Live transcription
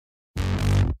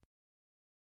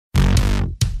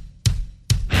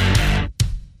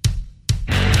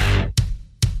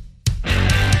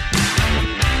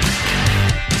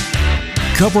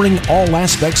covering all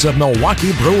aspects of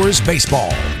Milwaukee Brewers baseball.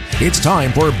 It's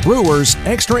time for Brewers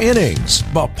Extra Innings,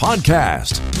 the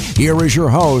podcast. Here is your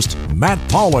host, Matt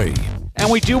Pauley.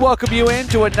 And we do welcome you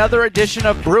into another edition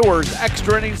of Brewers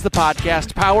Extra Innings, the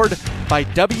podcast, powered by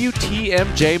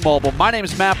WTMJ Mobile. My name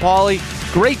is Matt Pauley.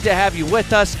 Great to have you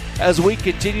with us as we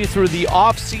continue through the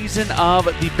off-season of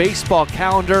the baseball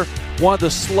calendar, one of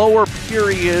the slower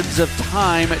periods of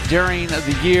time during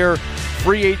the year.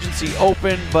 Free agency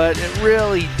open, but it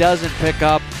really doesn't pick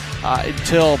up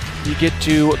until you get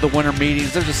to the winter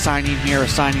meetings. There's a signing here, a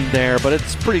signing there, but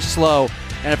it's pretty slow.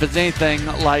 And if it's anything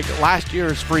like last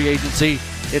year's free agency,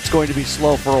 it's going to be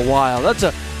slow for a while.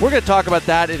 We're going to talk about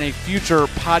that in a future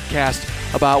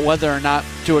podcast about whether or not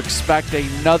to expect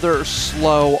another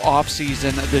slow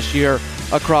offseason this year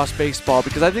across baseball,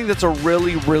 because I think that's a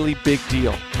really, really big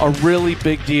deal. A really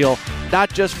big deal,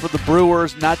 not just for the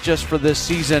Brewers, not just for this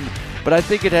season, but I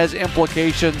think it has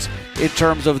implications in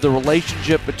terms of the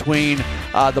relationship between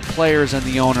the players and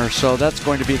the owners. So that's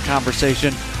going to be a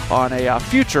conversation on a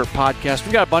future podcast.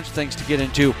 We've got a bunch of things to get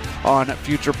into on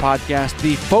future podcasts.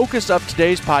 The focus of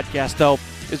today's podcast, though,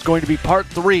 is going to be part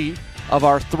 3 of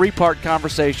our 3-part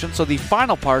conversation. So the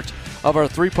final part of our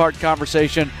 3-part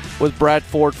conversation with Brad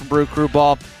Ford from Brew Crew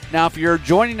Ball. Now, if you're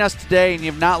joining us today and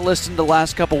you've not listened the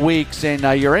last couple weeks and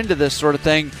you're into this sort of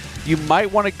thing, you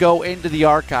might want to go into the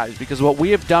archives, because what we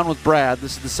have done with Brad,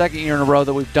 this is the second year in a row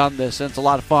that we've done this, and it's a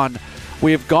lot of fun.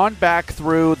 We have gone back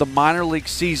through the minor league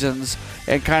seasons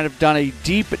and kind of done a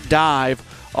deep dive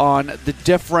on the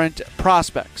different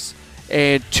prospects.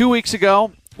 And 2 weeks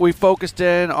ago, we focused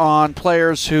in on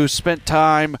players who spent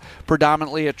time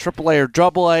predominantly at AAA or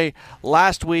AA.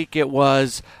 Last week, it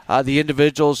was the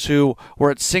individuals who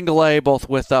were at Single A, both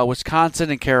with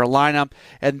Wisconsin and Carolina.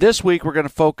 And this week, we're going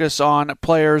to focus on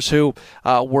players who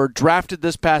were drafted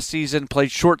this past season,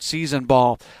 played short season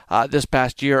ball this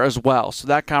past year as well. So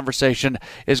that conversation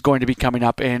is going to be coming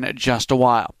up in just a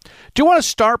while. Do you want to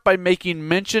start by making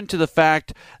mention to the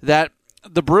fact that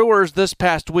the Brewers this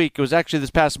past week, it was actually this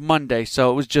past Monday,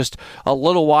 so it was just a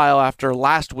little while after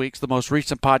last week's, the most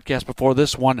recent podcast before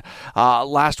this one,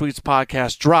 last week's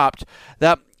podcast dropped,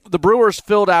 that the Brewers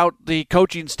filled out the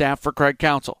coaching staff for Craig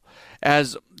Counsell,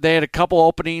 as they had a couple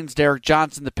openings. Derek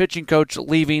Johnson, the pitching coach,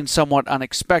 leaving somewhat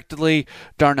unexpectedly.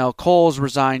 Darnell Coles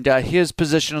resigned his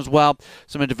position as well.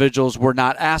 Some individuals were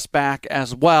not asked back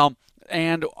as well.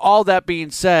 And all that being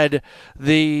said,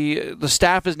 the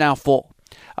staff is now full.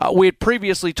 We had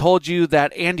previously told you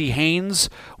that Andy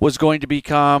Haynes was going to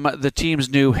become the team's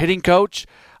new hitting coach.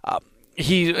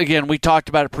 We talked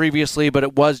about it previously, but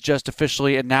it was just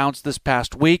officially announced this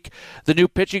past week. The new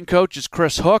pitching coach is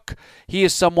Chris Hook. He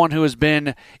is someone who has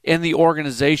been in the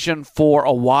organization for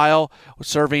a while,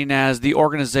 serving as the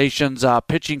organization's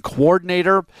pitching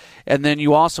coordinator. And then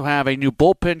you also have a new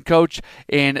bullpen coach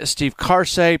in Steve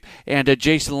Carsey, and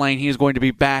Jason Lane. He is going to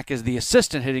be back as the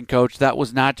assistant hitting coach. That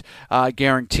was not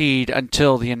guaranteed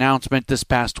until the announcement this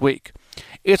past week.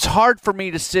 It's hard for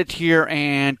me to sit here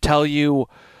and tell you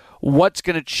what's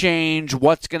going to change,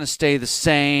 what's going to stay the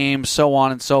same, so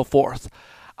on and so forth.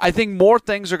 I think more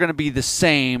things are going to be the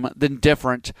same than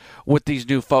different with these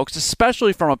new folks,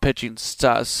 especially from a pitching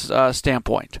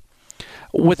standpoint.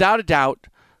 Without a doubt,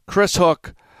 Chris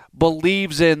Hook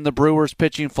believes in the Brewers'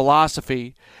 pitching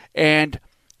philosophy, and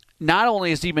not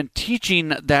only has he been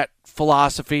teaching that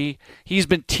philosophy, he's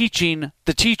been teaching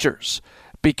the teachers.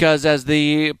 Because as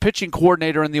the pitching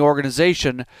coordinator in the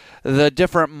organization, the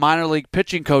different minor league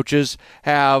pitching coaches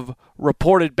have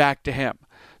reported back to him.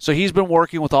 So he's been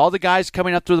working with all the guys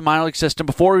coming up through the minor league system.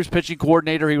 Before he was pitching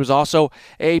coordinator, he was also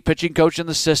a pitching coach in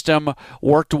the system,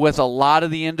 worked with a lot of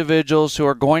the individuals who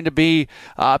are going to be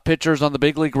pitchers on the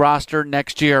big league roster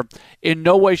next year. In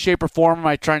no way, shape, or form am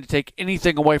I trying to take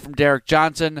anything away from Derek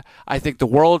Johnson. I think the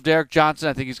world of Derek Johnson.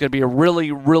 I think he's going to be a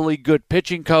really, really good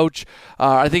pitching coach.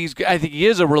 I think he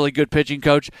is a really good pitching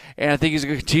coach, and I think he's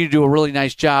going to continue to do a really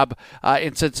nice job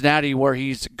in Cincinnati, where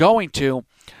he's going to.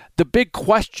 The big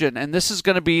question, and this is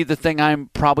going to be the thing I'm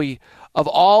probably, of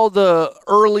all the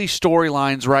early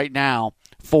storylines right now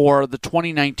for the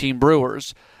 2019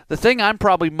 Brewers, the thing I'm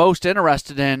probably most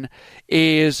interested in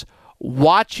is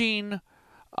watching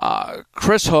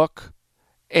Chris Hook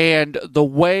and the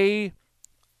way,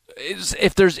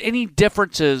 if there's any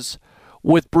differences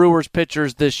with Brewers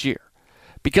pitchers this year.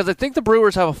 Because I think the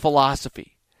Brewers have a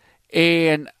philosophy,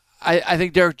 and I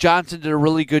think Derek Johnson did a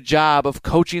really good job of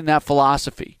coaching that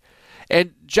philosophy.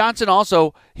 And Johnson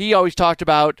also, he always talked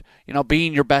about,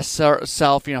 being your best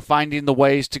self, finding the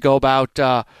ways to go about,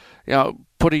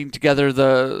 putting together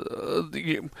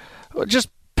just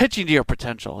pitching to your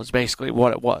potential is basically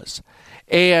what it was.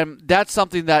 And that's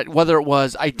something that, whether it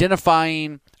was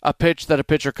identifying a pitch that a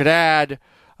pitcher could add,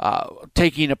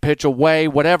 taking a pitch away,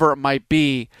 whatever it might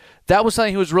be, that was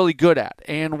something he was really good at.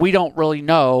 And we don't really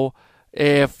know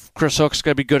if Chris Hook's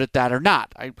going to be good at that or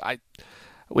not.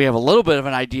 We have a little bit of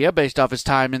an idea based off his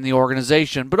time in the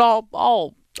organization, but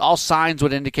all signs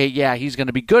would indicate, yeah, he's going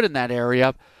to be good in that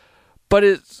area. But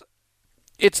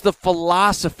it's the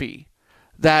philosophy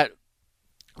that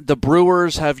the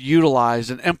Brewers have utilized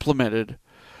and implemented,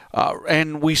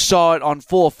 and we saw it on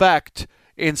full effect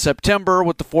in September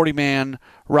with the 40-man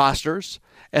rosters,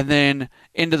 and then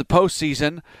into the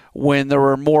postseason when there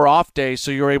were more off days,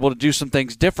 so you're able to do some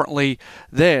things differently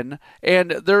then.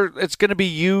 And it's going to be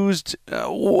used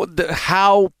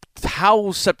how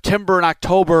September and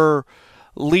October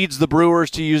leads the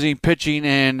Brewers to using pitching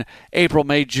in April,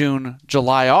 May, June,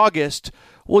 July, August.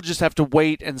 We'll just have to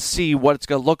wait and see what it's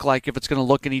going to look like, if it's going to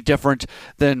look any different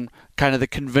than kind of the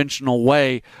conventional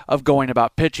way of going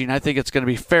about pitching. I think it's going to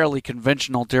be fairly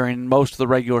conventional during most of the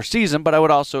regular season, but I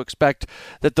would also expect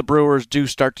that the Brewers do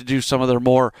start to do some of their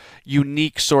more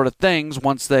unique sort of things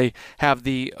once they have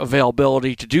the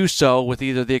availability to do so with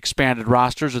either the expanded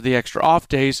rosters or the extra off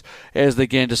days as they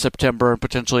get into September and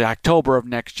potentially October of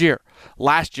next year.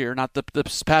 Last year, not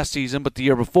this past season, but the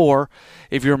year before,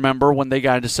 if you remember, when they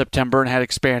got into September and had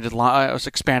expanded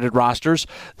rosters,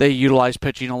 they utilized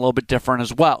pitching a little bit different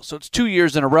as well. So it's 2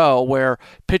 years in a row where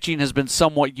pitching has been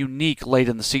somewhat unique late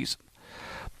in the season.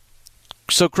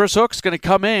 So Chris Hook's going to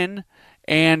come in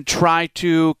and try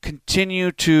to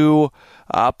continue to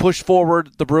push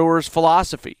forward the Brewers'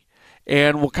 philosophy.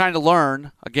 And we'll kind of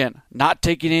learn, again, not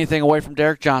taking anything away from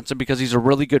Derek Johnson because he's a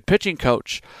really good pitching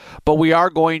coach, but we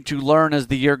are going to learn as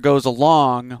the year goes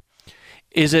along,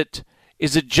 is it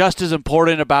just as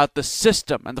important about the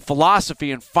system and the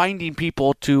philosophy and finding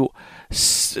people to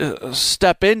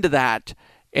step into that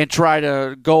and try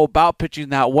to go about pitching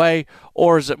that way,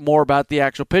 or is it more about the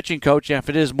actual pitching coach? And if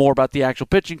it is more about the actual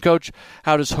pitching coach,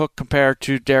 how does Hook compare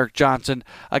to Derek Johnson?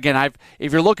 Again,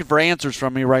 if you're looking for answers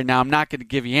from me right now, I'm not going to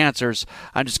give you answers.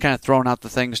 I'm just kind of throwing out the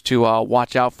things to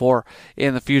watch out for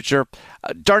in the future.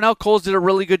 Darnell Coles did a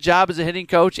really good job as a hitting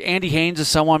coach. Andy Haynes is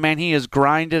someone, man, he has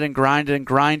grinded and grinded and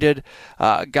grinded.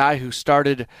 A guy who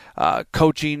started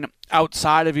coaching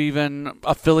outside of even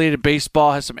affiliated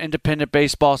baseball, has some independent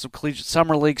baseball, some collegiate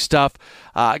summer league stuff,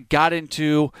 got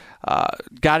into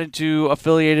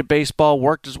affiliated baseball,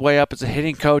 worked his way up as a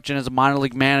hitting coach and as a minor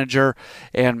league manager,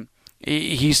 and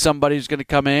he's somebody who's going to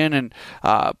come in and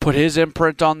put his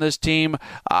imprint on this team.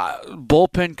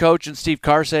 Bullpen coach and Steve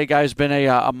Carsey, a guy who's been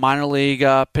a minor league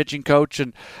pitching coach,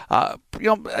 and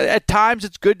at times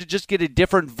it's good to just get a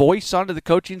different voice onto the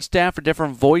coaching staff, a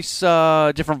different voices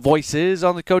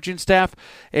on the coaching staff,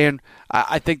 and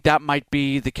I think that might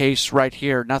be the case right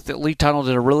here. Not that Lee Tunnell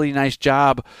did a really nice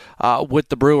job with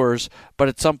the Brewers, but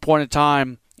at some point in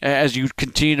time, as you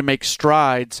continue to make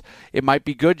strides, it might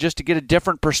be good just to get a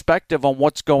different perspective on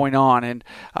what's going on, and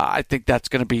I think that's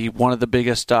going to be one of the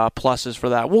biggest pluses for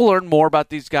that. We'll learn more about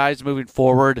these guys moving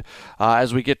forward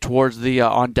as we get towards the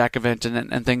on-deck event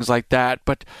and things like that,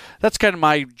 but that's kind of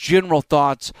my general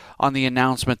thoughts on the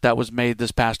announcement that was made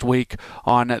this past week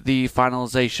on the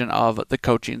finalization of the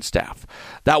coaching staff.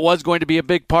 That was going to be a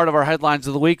big part of our headlines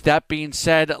of the week. That being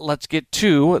said, let's get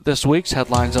to this week's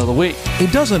headlines of the week.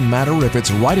 It doesn't matter if it's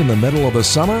right in the middle of the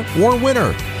summer or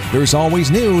winter. There's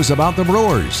always news about the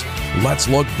Brewers. Let's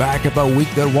look back at the week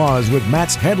that was with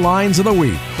Matt's headlines of the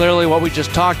week. Clearly what we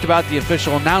just talked about, the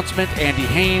official announcement, Andy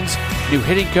Haynes, new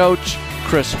hitting coach,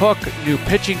 Chris Hook, new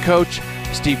pitching coach,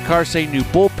 Steve Carsey, new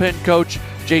bullpen coach,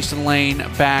 Jason Lane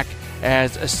back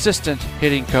as assistant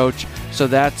hitting coach. So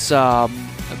that's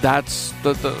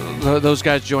those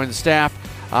guys joined the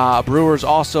staff. Brewers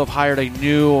also have hired a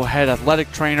new head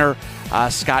athletic trainer,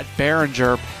 Scott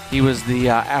Behringer. He was the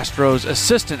Astros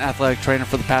assistant athletic trainer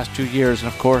for the past 2 years.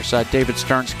 And, of course, David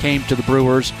Stearns came to the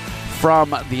Brewers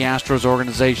from the Astros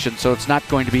organization. So it's not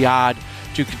going to be odd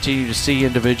to continue to see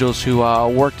individuals who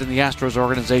worked in the Astros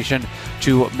organization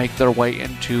to make their way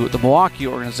into the Milwaukee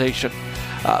organization.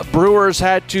 Brewers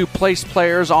had to place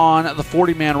players on the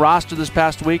 40-man roster this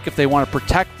past week if they want to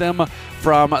protect them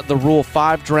from the Rule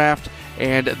 5 draft.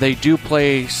 And they do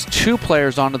place 2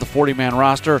 players onto the 40-man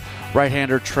roster,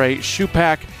 right-hander Trey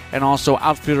Shupak and also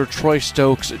outfielder Troy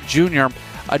Stokes Jr.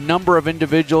 A number of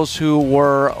individuals who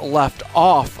were left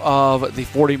off of the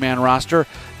 40-man roster.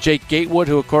 Jake Gatewood,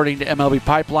 who according to MiLB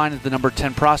Pipeline is the number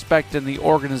 10 prospect in the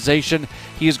organization.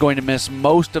 He is going to miss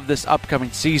most of this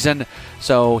upcoming season,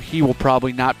 so he will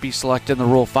probably not be selected in the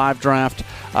Rule 5 draft.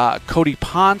 Cody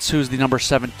Ponce, who's the number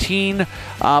 17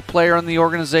 player in the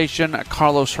organization,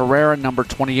 Carlos Herrera, number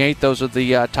 28. Those are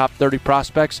the top 30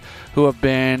 prospects who have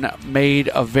been made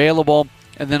available.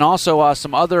 And then also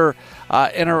some other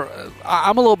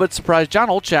I'm a little bit surprised. John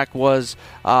Olchak was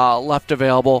left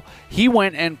available. He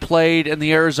went and played in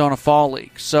the Arizona Fall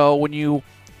League. So when you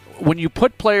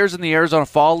put players in the Arizona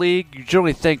Fall League, you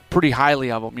generally think pretty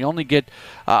highly of them. You only get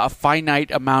a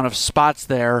finite amount of spots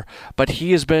there, but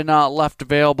he has been left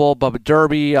available. Bubba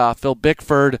Derby, Phil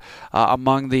Bickford,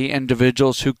 among the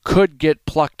individuals who could get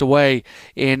plucked away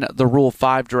in the Rule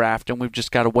 5 draft, and we've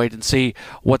just got to wait and see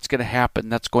what's going to happen.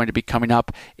 That's going to be coming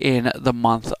up in the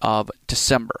month of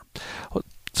December.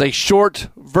 It's a short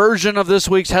version of this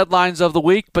week's Headlines of the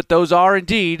Week, but those are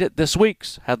indeed this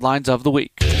week's Headlines of the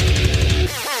Week.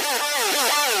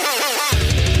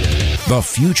 The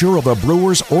future of the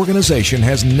Brewers organization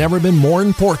has never been more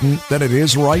important than it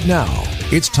is right now.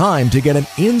 It's time to get an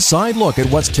inside look at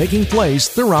what's taking place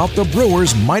throughout the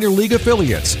Brewers minor league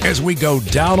affiliates as we go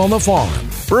down on the farm.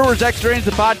 Brewers Extra Innings,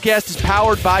 the podcast, is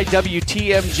powered by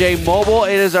WTMJ Mobile.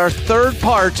 It is our third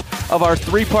part of our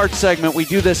three-part segment. We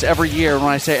do this every year. When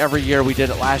I say every year, we did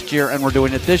it last year, and we're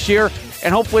doing it this year.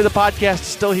 And hopefully the podcast is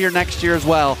still here next year as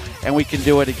well, and we can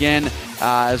do it again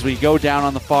as we go down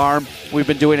on the farm. We've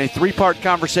been doing a three-part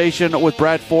conversation with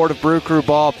Brad Ford of Brew Crew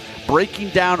Ball, breaking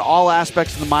down all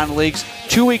aspects of the minor leagues.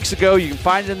 2 weeks ago, you can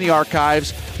find it in the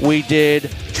archives, we did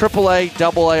AAA,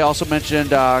 AA, also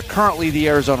mentioned currently the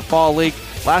Arizona Fall League.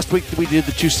 Last week, we did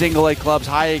the two single-A clubs,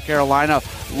 High A Carolina,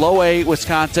 Low A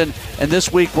Wisconsin, and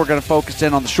this week we're going to focus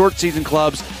in on the short season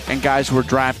clubs and guys who were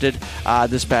drafted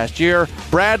this past year.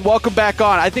 Brad, welcome back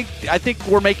on. I think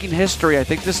we're making history. I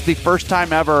think this is the first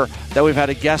time ever that we've had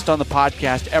a guest on the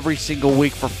podcast every single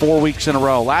week for 4 weeks in a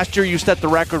row. Last year you set the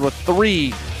record with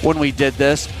 3 when we did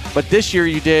this, but this year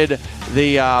you did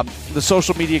the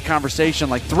social media conversation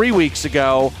like 3 weeks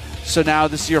ago. So now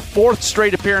this is your 4th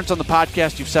straight appearance on the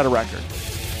podcast. You've set a record.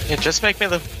 Yeah, just make me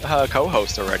the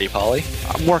co-host already, Pauley.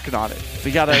 I'm working on it.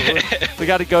 We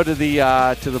gotta go to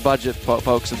the budget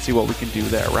folks and see what we can do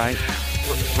there, right?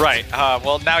 Right.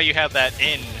 Well, now you have that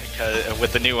in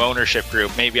with the new ownership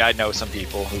group. Maybe I know some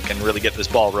people who can really get this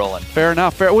ball rolling. Fair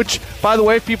enough. Which, by the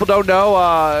way, if people don't know,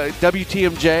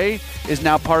 WTMJ is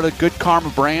now part of the Good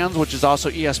Karma Brands, which is also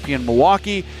ESPN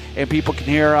Milwaukee, and people can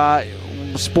hear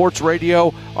sports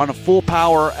radio on a full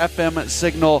power FM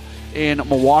signal in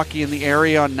Milwaukee in the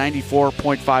area on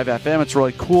 94.5 FM. It's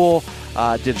really cool.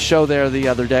 Did a show there the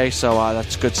other day, so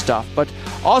that's good stuff. But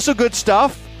also good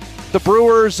stuff, the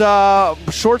Brewers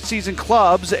short season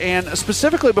clubs, and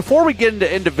specifically before we get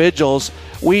into individuals,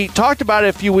 we talked about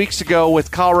it a few weeks ago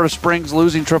with Colorado Springs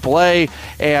losing AAA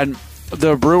and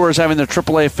the Brewers having their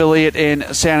AAA affiliate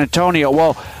in San Antonio.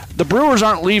 Well, the Brewers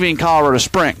aren't leaving Colorado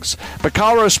Springs, but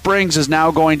Colorado Springs is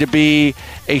now going to be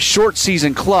a short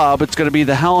season club. It's going to be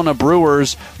the Helena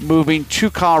Brewers moving to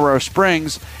Colorado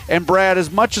Springs. And Brad, as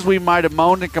much as we might have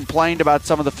moaned and complained about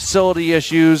some of the facility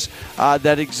issues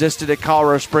that existed at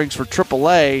Colorado Springs for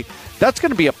AAA, that's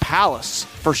going to be a palace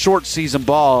for short season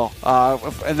ball,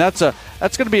 and that's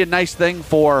going to be a nice thing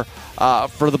for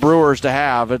the Brewers to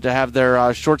have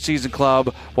their short season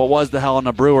club, what was the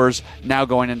Helena Brewers, now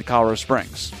going into Colorado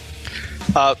Springs.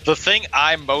 The thing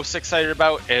I'm most excited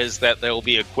about is that they'll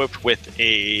be equipped with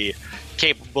a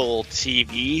capable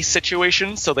TV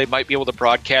situation, so they might be able to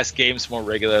broadcast games more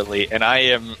regularly, and I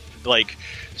am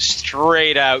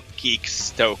straight out geek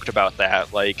stoked about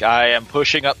that. I am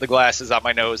pushing up the glasses on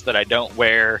my nose that I don't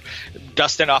wear,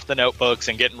 dusting off the notebooks,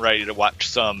 and getting ready to watch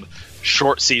some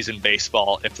short season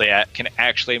baseball if they can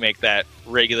actually make that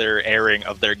regular airing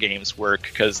of their games work,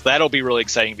 because that'll be really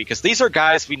exciting, because these are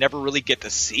guys we never really get to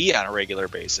see on a regular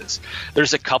basis.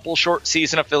 There's a couple short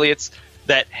season affiliates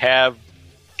that have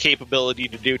capability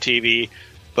to do TV,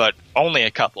 but only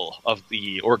a couple of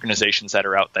the organizations that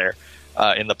are out there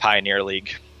in the Pioneer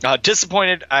League.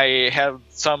 Disappointed. I have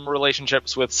some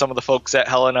relationships with some of the folks at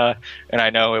Helena, and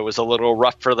I know it was a little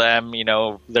rough for them,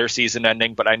 their season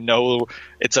ending, but I know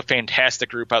it's a fantastic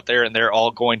group out there, and they're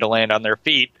all going to land on their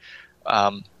feet.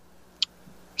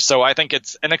 So I think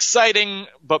it's an exciting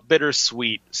but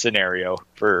bittersweet scenario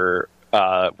for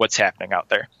what's happening out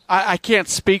there. I can't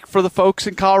speak for the folks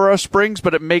in Colorado Springs,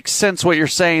 but it makes sense what you're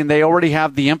saying. They already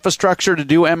have the infrastructure to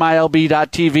do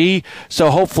MiLB.TV, so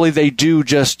hopefully they do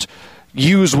just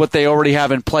use what they already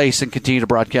have in place and continue to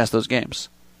broadcast those games.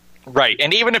 Right,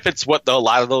 and even if it's what a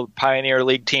lot of the Pioneer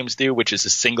League teams do, which is a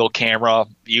single camera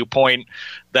viewpoint,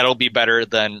 that'll be better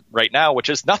than right now, which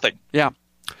is nothing. Yeah.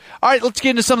 All right, let's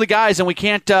get into some of the guys, and we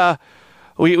can't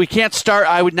start.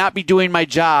 I would not be doing my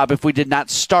job if we did not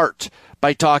start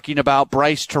by talking about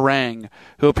Bryce Terang,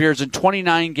 who appears in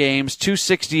 29 games,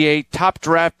 268, top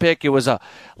draft pick. It was a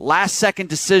last-second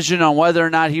decision on whether or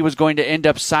not he was going to end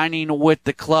up signing with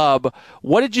the club.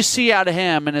 What did you see out of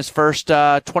him in his first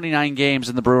 29 games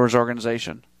in the Brewers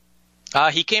organization?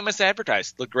 He came as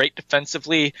advertised. Looked great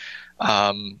defensively,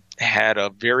 had a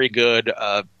very good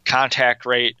contact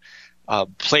rate,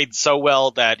 played so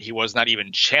well that he was not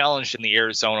even challenged in the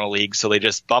Arizona League, so they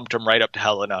just bumped him right up to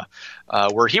Helena,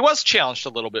 where he was challenged a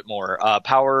little bit more.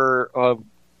 Power,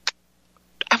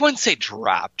 I wouldn't say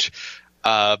dropped,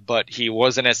 but he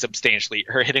wasn't as substantially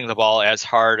hitting the ball as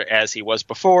hard as he was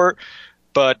before.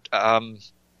 But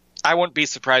I wouldn't be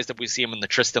surprised if we see him in the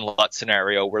Tristan Lutz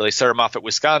scenario where they start him off at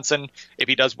Wisconsin. If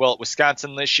he does well at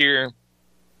Wisconsin this year,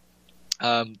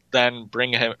 then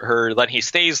then he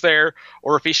stays there.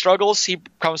 Or if he struggles, he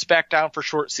comes back down for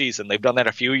short season. They've done that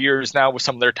a few years now with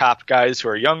some of their top guys who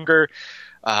are younger.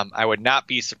 I would not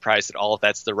be surprised at all if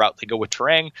that's the route they go with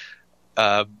Terang.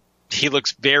 He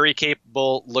looks very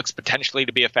capable, looks potentially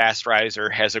to be a fast riser,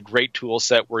 has a great tool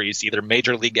set where he's either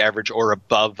major league average or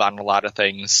above on a lot of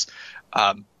things.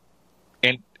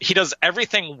 And he does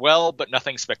everything well, but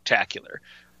nothing spectacular.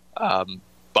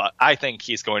 But I think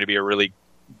he's going to be a really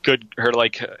good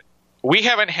we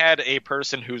haven't had a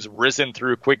person who's risen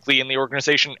through quickly in the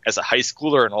organization as a high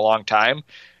schooler in a long time.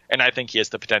 And I think he has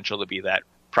the potential to be that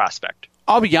prospect.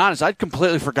 I'll be honest, I'd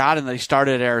completely forgotten that he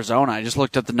started at Arizona. I just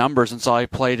looked at the numbers and saw he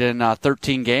played in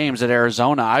 13 games at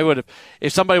Arizona.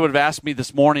 If somebody would have asked me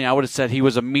this morning, I would have said he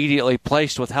was immediately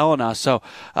placed with Helena. So,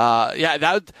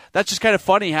 that's just kind of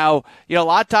funny how, a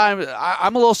lot of times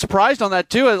I'm a little surprised on that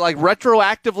too, like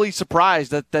retroactively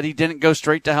surprised that he didn't go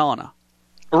straight to Helena.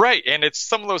 Right, and it's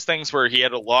some of those things where he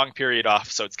had a long period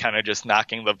off, so it's kind of just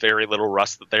knocking the very little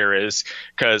rust that there is.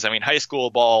 Because, high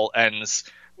school ball ends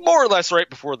more or less right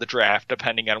before the draft,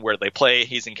 depending on where they play.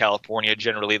 He's in California.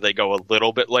 Generally, they go a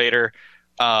little bit later,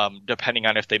 depending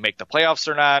on if they make the playoffs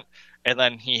or not. And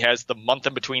then he has the month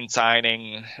in between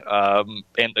signing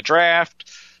and the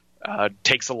draft.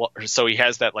 So he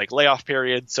has that layoff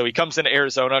period. So he comes into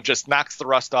Arizona, just knocks the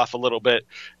rust off a little bit.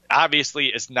 Obviously,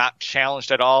 is not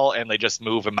challenged at all, and they just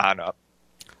move him on up.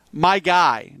 My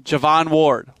guy, Javon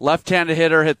Ward, left-handed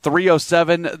hitter, hit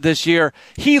 .307 this year.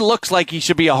 He looks like he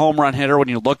should be a home run hitter when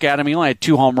you look at him. He only had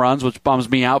 2 home runs, which bums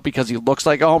me out because he looks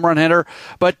like a home run hitter.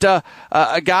 But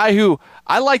a guy who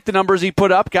I like the numbers he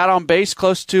put up, got on base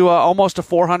close to almost a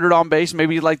 400 on base.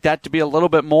 Maybe you'd like that to be a little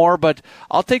bit more, but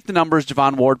I'll take the numbers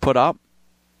Javon Ward put up.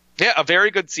 Yeah, a very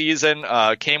good season,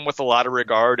 came with a lot of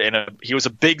regard, and he was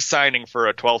a big signing for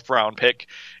a 12th round pick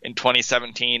in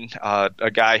 2017,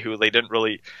 a guy who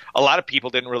a lot of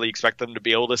people didn't really expect them to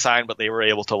be able to sign, but they were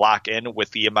able to lock in with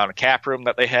the amount of cap room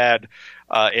that they had,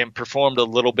 and performed a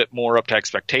little bit more up to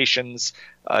expectations,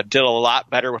 did a lot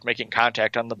better with making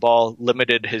contact on the ball,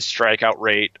 limited his strikeout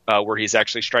rate, where he's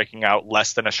actually striking out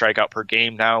less than a strikeout per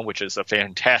game now, which is a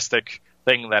fantastic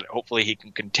thing that hopefully he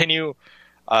can continue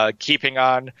keeping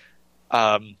on.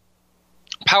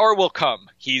 Power will come.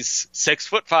 He's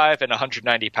 6'5" and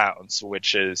 190 pounds,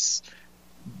 which is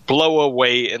blow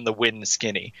away in the wind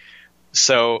skinny.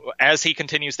 So as he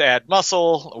continues to add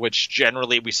muscle, which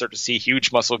generally we start to see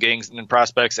huge muscle gains in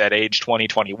prospects at age 20,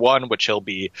 21, which he'll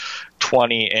be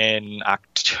 20 in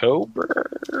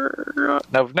October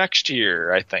of next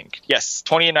year, I think. Yes,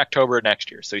 20 in October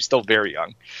next year. So he's still very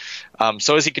young.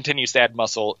 So as he continues to add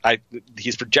muscle,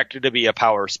 he's projected to be a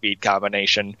power speed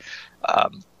combination.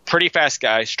 Pretty fast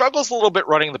guy. Struggles a little bit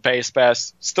running the base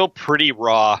pass. Still pretty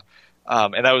raw.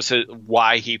 And that was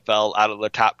why he fell out of the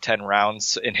top 10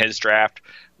 rounds in his draft,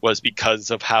 was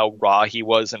because of how raw he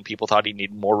was, and people thought he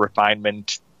needed more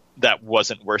refinement. That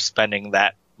wasn't worth spending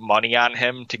that money on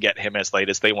him to get him as late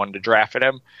as they wanted to draft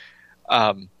him.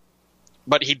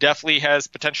 But he definitely has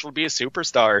potential to be a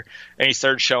superstar, and he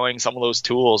started showing some of those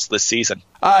tools this season.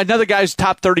 Another guy's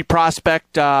top 30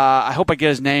 prospect, I hope I get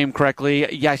his name correctly,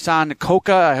 Yasan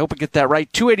Koka, I hope I get that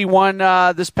right,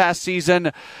 281 this past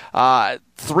season,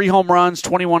 3 home runs,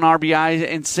 21 RBIs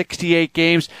in 68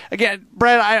 games. Again,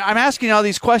 Brad, I'm asking all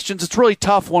these questions. It's really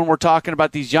tough when we're talking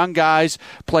about these young guys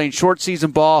playing short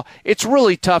season ball. It's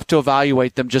really tough to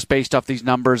evaluate them just based off these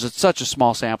numbers. It's such a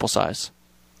small sample size.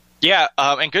 Yeah,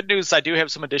 and good news, I do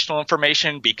have some additional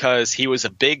information because he was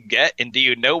a big get. And do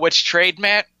you know which trade,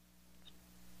 Matt?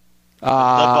 The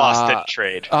Boston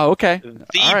trade. Oh, okay.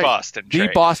 Boston trade.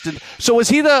 The Boston. So was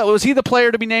he the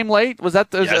player to be named late? Was that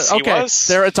yes, okay? He was.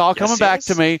 There, it's all coming back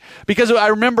to me because I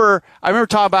remember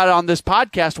talking about it on this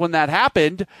podcast when that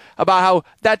happened, about how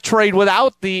that trade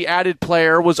without the added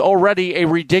player was already a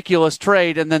ridiculous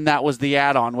trade, and then that was the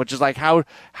add-on, which is like how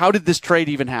did this trade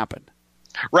even happen?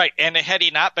 Right, and had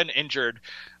he not been injured,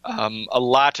 a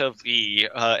lot of the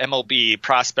MLB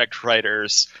prospect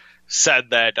writers said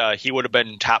that he would have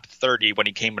been top 30 when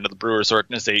he came into the Brewers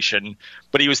organization,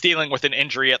 but he was dealing with an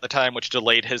injury at the time, which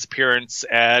delayed his appearance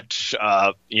at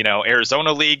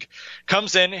Arizona League.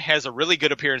 Comes in, has a really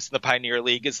good appearance in the Pioneer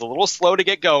League, is a little slow to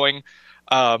get going,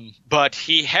 but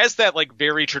he has that like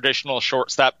very traditional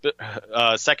shortstop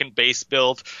second base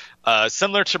build,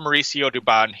 similar to Mauricio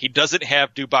Dubon. He doesn't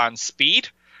have Dubon's speed,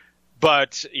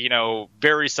 but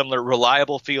very similar,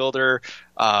 reliable fielder.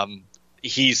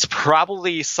 He's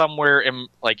probably somewhere in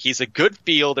he's a good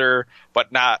fielder, but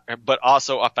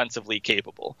also offensively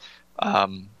capable.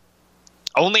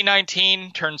 Only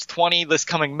 19, turns 20 this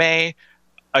coming May.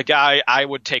 A guy I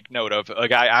would take note of, a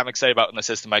guy I'm excited about in the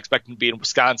system. I expect him to be in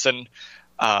Wisconsin.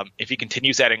 If he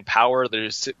continues adding power,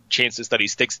 there's chances that he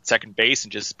sticks at second base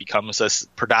and just becomes a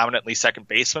predominantly second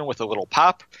baseman with a little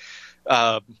pop.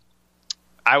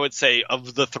 I would say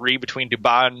of the three between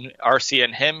Dubon, Arcia,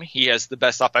 and him, he has the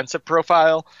best offensive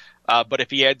profile. But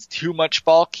if he adds too much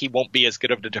bulk, he won't be as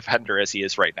good of a defender as he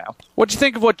is right now. What do you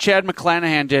think of what Chad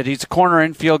McClanahan did? He's a corner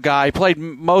infield guy. He played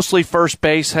mostly first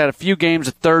base, had a few games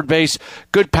at third base,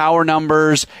 good power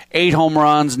numbers, 8 home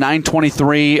runs,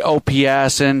 923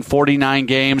 OPS in 49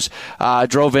 games,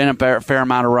 drove in a fair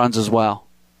amount of runs as well.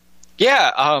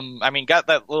 Yeah, got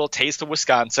that little taste of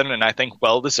Wisconsin, and I think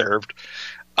well-deserved.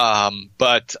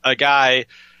 But a guy,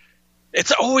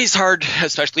 it's always hard,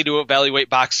 especially to evaluate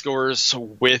box scores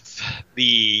with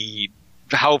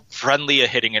how friendly a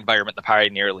hitting environment the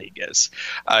Pioneer League is.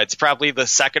 It's probably the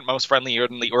second most friendly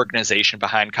in the organization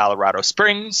behind Colorado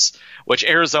Springs, which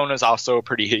Arizona is also a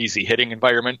pretty easy hitting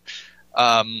environment.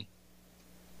 But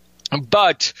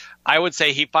I would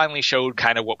say he finally showed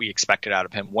kind of what we expected out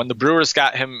of him. When the Brewers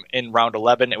got him in round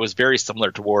 11, it was very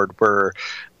similar to Ward, where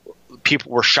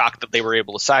people were shocked that they were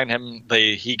able to sign him.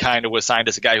 He kind of was signed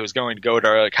as a guy who was going to go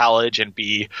to college and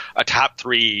be a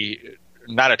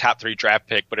not a top three draft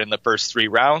pick, but in the first 3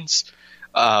 rounds.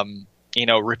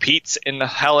 Repeats in the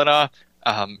Helena,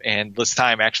 and this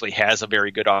time actually has a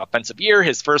very good offensive year.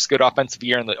 His first good offensive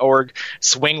year in the org.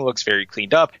 Swing looks very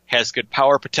cleaned up, has good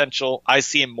power potential. I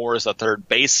see him more as a third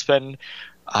baseman.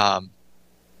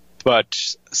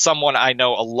 But someone I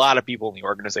know a lot of people in the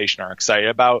organization are excited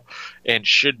about and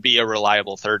should be a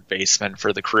reliable third baseman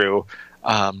for the Crew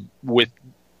with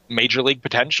major league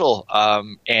potential.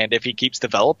 And if he keeps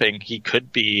developing, he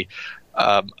could be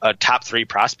a top 3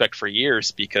 prospect for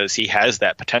years because he has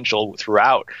that potential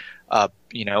throughout.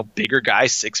 Bigger guy,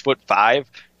 6'5",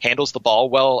 handles the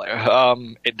ball well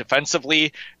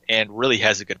defensively, and really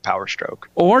has a good power stroke.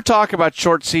 When we're talking about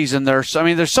short season, there's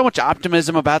so much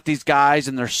optimism about these guys,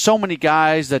 and there's so many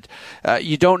guys that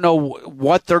you don't know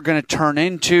what they're going to turn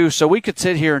into. So we could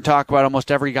sit here and talk about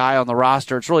almost every guy on the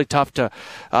roster. It's really tough to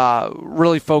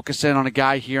really focus in on a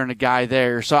guy here and a guy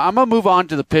there. So I'm going to move on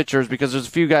to the pitchers because there's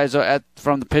a few guys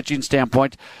from the pitching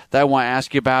standpoint that I want to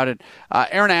ask you about. And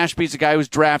Aaron Ashby's a guy who's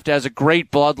drafted, has a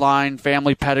great bloodline,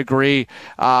 family pedigree,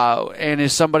 and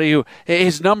is somebody who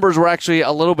his numbers were actually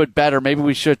a little bit better. Maybe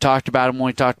we should have talked about him when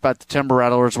we talked about the Timber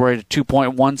Rattlers, where he had a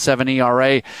 2.17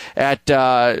 ERA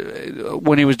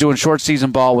when he was doing short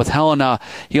season ball with Helena.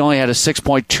 He only had a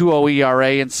 6.20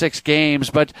 ERA in 6 games.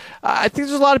 But I think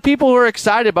there's a lot of people who are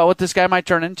excited about what this guy might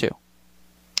turn into.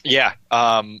 Yeah,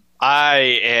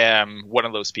 I am one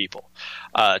of those people.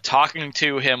 Talking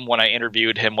to him when I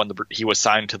interviewed him when he was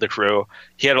signed to the Crew,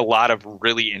 he had a lot of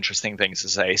really interesting things to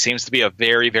say. Seems to be a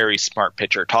very, very smart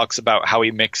pitcher. Talks about how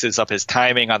he mixes up his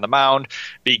timing on the mound,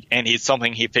 and he's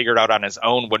something he figured out on his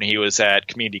own when he was at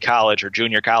community college or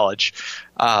junior college.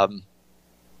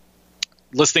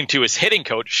 Listening to his hitting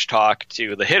coach talk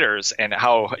to the hitters and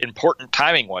how important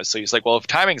timing was. So he's like, well, if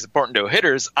timing is important to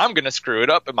hitters, I'm going to screw it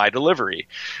up in my delivery.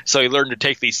 So he learned to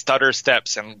take these stutter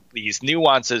steps and these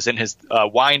nuances in his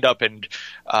wind up and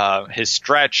his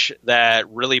stretch that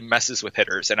really messes with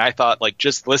hitters. And I thought,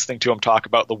 just listening to him talk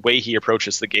about the way he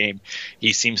approaches the game,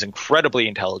 he seems incredibly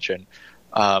intelligent.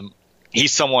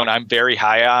 He's someone I'm very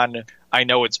high on. I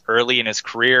know it's early in his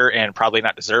career and probably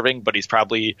not deserving, but he's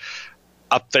probably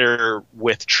up there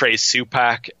with Trey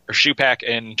Shupak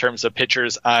in terms of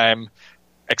pitchers I'm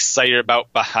excited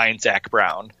about behind Zach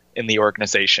Brown in the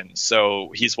organization.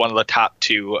 So he's one of the top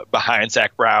 2 behind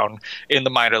Zach Brown in the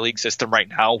minor league system right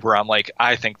now, where I'm like,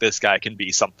 I think this guy can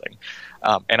be something.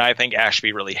 And I think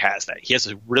Ashby really has that. He has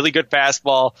a really good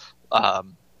fastball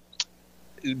and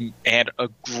a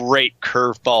great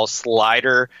curveball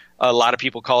slider. A lot of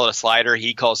people call it a slider.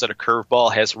 He calls it a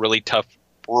curveball, has really tough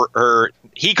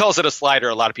he calls it a slider.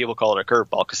 A lot of people call it a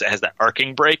curveball because it has that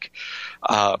arcing break.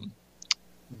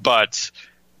 But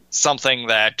something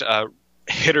that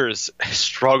hitters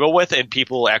struggle with and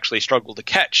people actually struggle to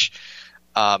catch.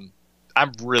 I'm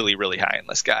really, really high on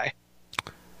this guy.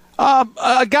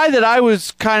 A guy that I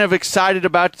was kind of excited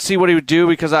about to see what he would do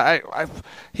because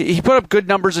he put up good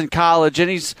numbers in college, and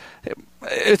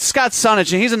it's Scott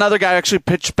Sunich, and he's another guy who actually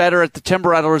pitched better at the Timber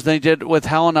Rattlers than he did with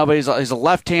Helena, but he's a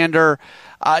left-hander.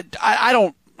 I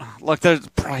don't look.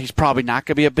 He's probably not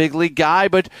going to be a big league guy,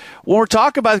 but when we're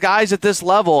talking about guys at this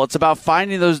level, it's about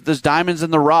finding those diamonds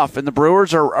in the rough, and the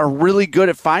Brewers are really good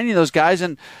at finding those guys.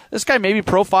 And this guy maybe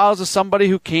profiles as somebody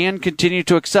who can continue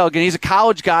to excel. Again, he's a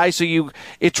college guy, so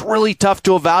it's really tough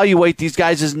to evaluate these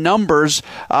guys' numbers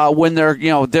when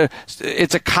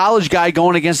it's a college guy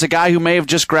going against a guy who may have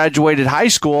just graduated high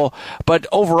school. But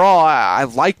overall, I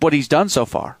like what he's done so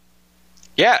far.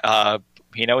 Yeah.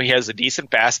 He has a decent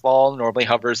fastball, normally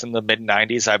hovers in the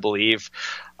mid-90s, I believe.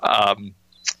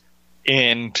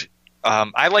 And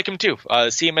I like him too.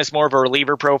 See him as more of a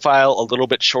reliever profile, a little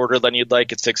bit shorter than you'd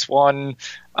like at 6'1",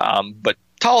 but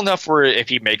tall enough where if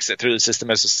he makes it through the system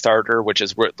as a starter, which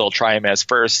is where they'll try him as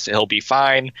first, he'll be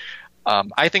fine.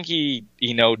 I think he,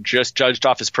 just judged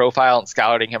off his profile and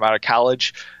scouting him out of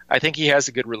college, I think he has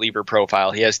a good reliever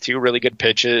profile. He has 2 really good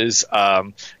pitches.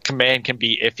 Command can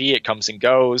be iffy. It comes and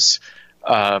goes.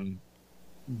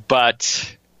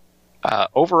 But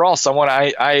overall, someone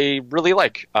I really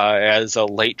like as a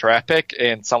late draft pick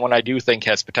and someone I do think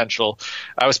has potential.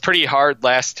 I was pretty hard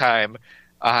last time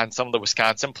on some of the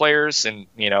Wisconsin players and,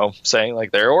 saying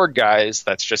like they're org guys,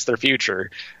 that's just their future.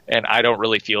 And I don't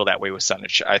really feel that way with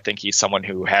Sunich. I think he's someone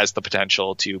who has the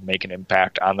potential to make an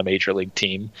impact on the major league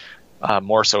team.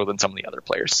 More so than some of the other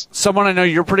players. Someone I know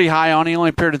you're pretty high on. He only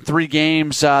appeared in 3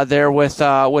 games there with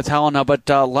Helena, but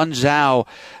Lun Zhao,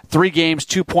 3 games,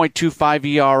 2.25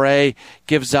 ERA,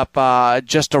 gives up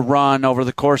just a run over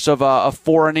the course of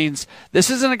 4 innings.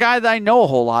 This isn't a guy that I know a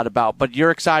whole lot about, but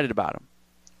you're excited about him.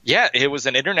 Yeah, it was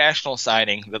an international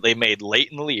signing that they made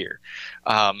late in the year.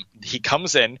 He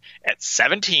comes in at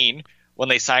 17 when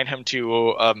they signed him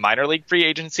to a minor league free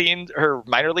agency in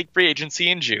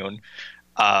June.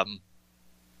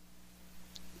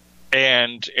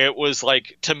 And it was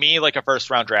to me, a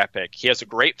first-round draft pick. He has a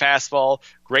great fastball,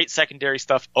 great secondary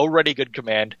stuff, already good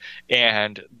command.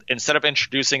 And instead of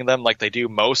introducing them like they do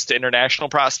most international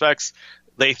prospects,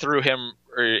 they threw him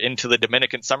into the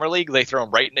Dominican Summer League. They threw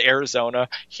him right into Arizona.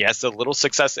 He has a little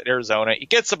success at Arizona. He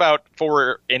gets about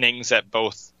 4 innings at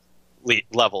both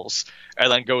levels and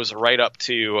then goes right up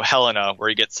to Helena where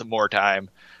he gets some more time.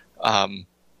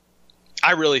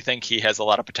 I really think he has a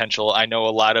lot of potential. I know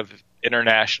a lot of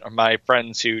my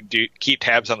friends who do keep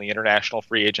tabs on the international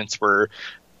free agents were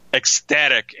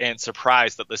ecstatic and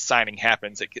surprised that this signing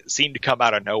happens. It seemed to come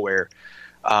out of nowhere.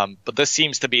 But this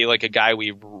seems to be like a guy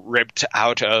we ripped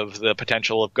out of the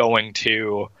potential of going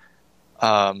to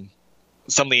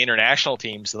some of the international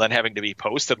teams and then having to be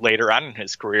posted later on in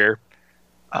his career.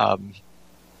 I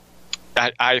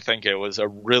think it was a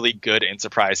really good and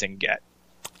surprising get.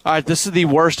 All right, this is the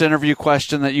worst interview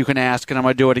question that you can ask, and I'm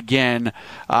going to do it again.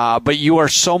 But you are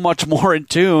so much more in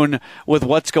tune with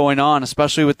what's going on,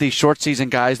 especially with these short season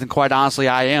guys, than quite honestly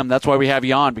I am. That's why we have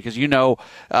you on, because you know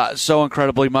so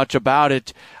incredibly much about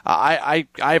it. I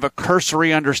have a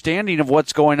cursory understanding of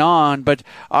what's going on, but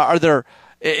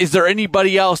is there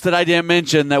anybody else that I didn't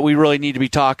mention that we really need to be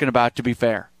talking about, to be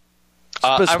fair?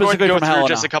 I'm going to go through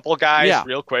just a couple of guys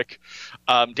real quick.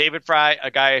 David Fry, a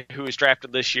guy who was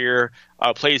drafted this year,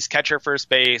 plays catcher first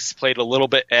base, played a little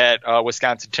bit at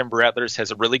Wisconsin Timber Rattlers, has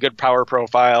a really good power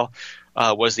profile,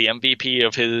 was the MVP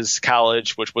of his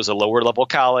college, which was a lower level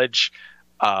college.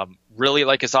 Really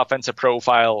like his offensive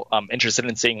profile. I'm interested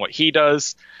in seeing what he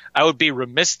does. I would be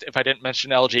remiss if I didn't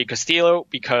mention LG Castillo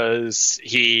because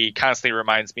he constantly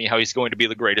reminds me how he's going to be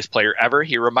the greatest player ever.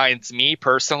 He reminds me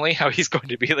personally how he's going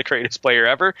to be the greatest player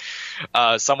ever.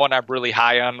 Someone I'm really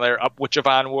high on there, up with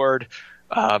Javon Ward.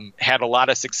 Had a lot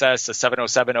of success, a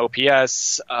 707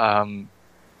 OPS,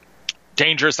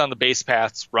 dangerous on the base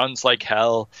paths, runs like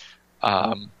hell.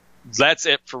 That's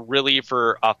it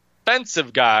for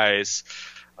offensive guys.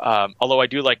 Although I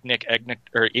do like Nick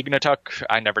Ignatuk.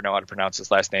 I never know how to pronounce his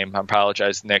last name. I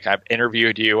apologize, Nick. I've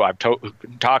interviewed you. I've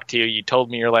talked to you. You told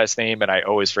me your last name, and I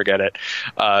always forget it.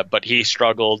 But he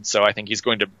struggled, so I think he's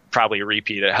going to probably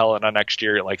repeat at Helena next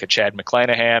year like a Chad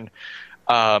McClanahan.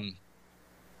 And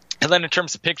then in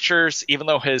terms of pictures, even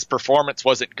though his performance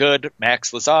wasn't good,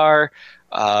 Max Lazar,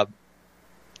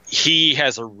 he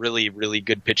has a really, really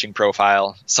good pitching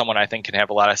profile, someone I think can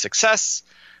have a lot of success.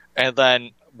 And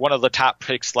then one of the top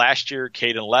picks last year,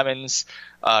 Caden Lemons,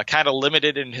 kind of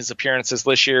limited in his appearances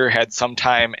this year, had some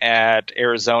time at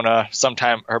Arizona,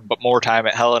 but more time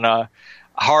at Helena.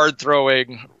 Hard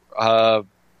throwing,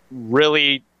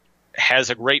 really has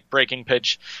a great breaking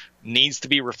pitch, needs to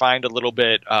be refined a little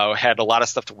bit, had a lot of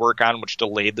stuff to work on, which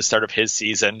delayed the start of his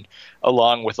season,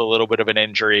 along with a little bit of an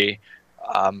injury.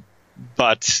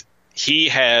 But he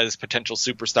has potential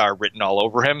superstar written all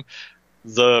over him.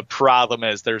 The problem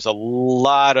is there's a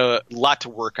lot to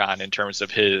work on in terms of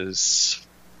his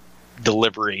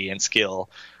delivery and skill.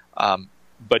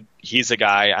 But he's a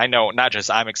guy I know not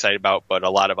just I'm excited about, but a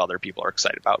lot of other people are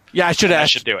excited about. Yeah, I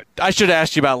should do it. I should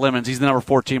ask you about Lemons. He's the number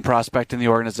 14 prospect in the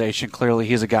organization. Clearly,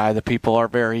 he's a guy that people are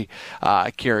very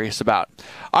curious about.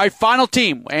 All right, final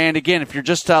team. And again, if you're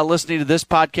just listening to this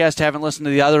podcast, haven't listened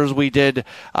to the others, we did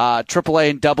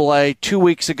AAA and AA 2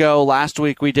 weeks ago. Last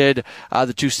week we did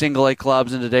the 2 single A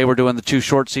clubs, and today we're doing the 2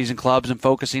 short season clubs and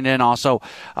focusing in also,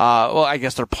 well, I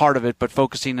guess they're part of it, but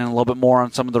focusing in a little bit more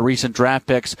on some of the recent draft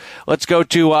picks. Let's go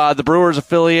to the Brewers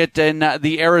affiliate in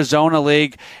the Arizona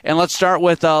League, and let's start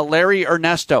with Larry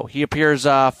Ernesto. He appears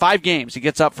 5 games. He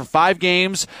gets up for 5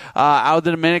 games out of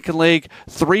the Dominican League,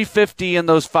 350 in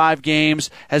those 5 games,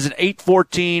 has an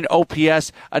 814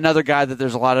 OPS, another guy that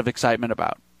there's a lot of excitement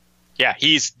about. Yeah,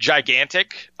 he's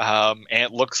gigantic, and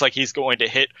it looks like he's going to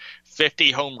hit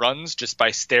 50 home runs just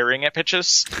by staring at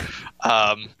pitches.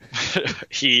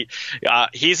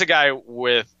 He's a guy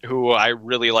who I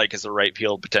really like as a right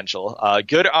field potential.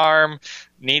 Good arm,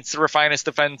 needs to refine his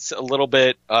defense a little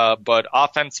bit, but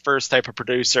offense first type of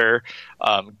producer.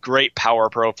 Great power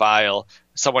profile.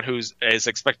 Someone is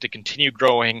expected to continue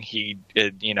growing. He,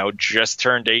 just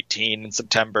turned 18 in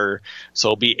September, so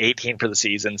he'll be 18 for the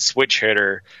season. Switch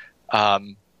hitter,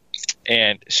 and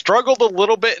struggled a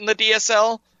little bit in the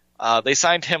DSL. They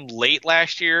signed him late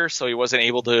last year, so he wasn't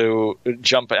able to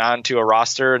jump onto a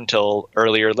roster until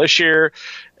earlier this year,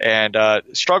 and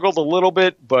struggled a little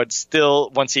bit, but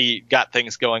still, once he got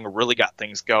things going, really got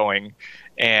things going.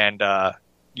 And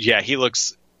he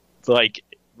looks like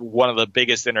one of the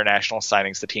biggest international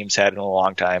signings the team's had in a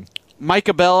long time. Mike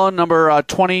Abella, number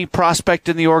 20 prospect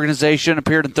in the organization,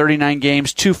 appeared in 39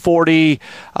 games, 240,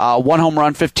 1 home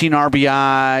run, 15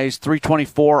 RBIs,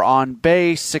 324 on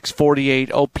base,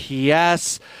 648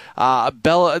 OPS.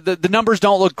 Bella, the numbers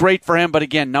don't look great for him, but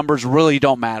again, numbers really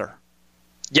don't matter.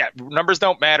 Yeah, numbers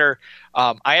don't matter.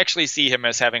 I actually see him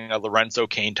as having a Lorenzo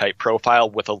Cain type profile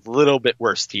with a little bit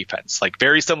worse defense. Like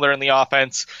very similar in the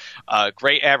offense.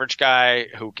 Great average guy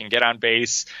who can get on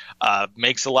base,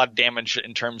 makes a lot of damage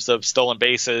in terms of stolen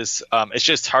bases. It's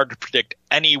just hard to predict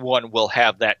anyone will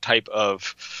have that type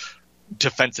of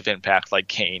defensive impact like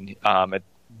Cain.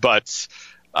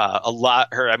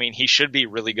 He should be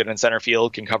really good in center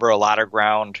field, can cover a lot of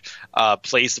ground,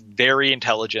 plays very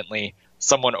intelligently.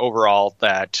 Someone overall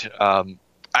that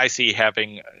I see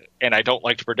having, and I don't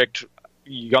like to predict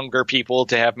younger people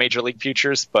to have major league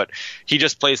futures, but he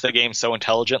just plays the game so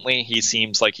intelligently. He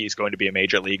seems like he's going to be a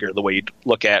major leaguer the way you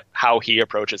look at how he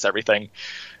approaches everything.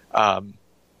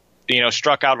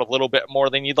 Struck out a little bit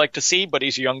more than you'd like to see, but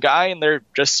he's a young guy and they're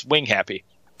just swing happy.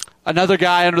 Another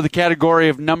guy under the category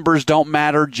of numbers don't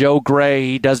matter, Joe Gray.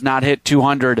 He does not hit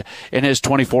 200 in his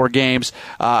 24 games.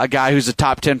 A guy who's a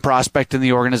top 10 prospect in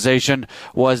the organization,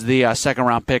 was the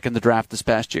second-round pick in the draft this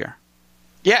past year.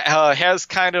 Yeah, has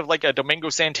kind of like a Domingo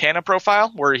Santana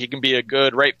profile where he can be a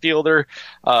good right fielder,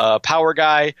 power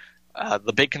guy.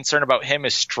 The big concern about him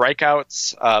is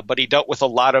strikeouts, but he dealt with a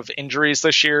lot of injuries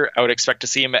this year. I would expect to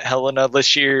see him at Helena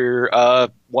this year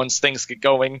once things get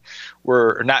going.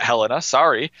 Not Helena,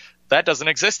 sorry. That doesn't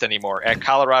exist anymore. At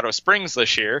Colorado Springs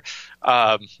this year.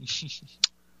 And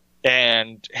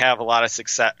have a lot of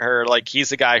success.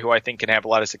 He's a guy who I think can have a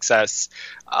lot of success.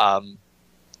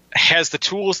 Has the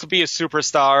tools to be a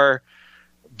superstar,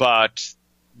 but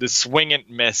the swing and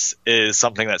miss is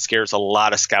something that scares a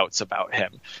lot of scouts about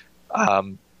him.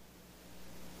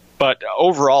 But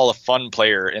overall, a fun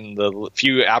player in the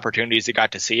few opportunities you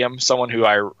got to see him. Someone who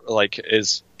I like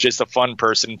is just a fun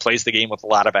person, plays the game with a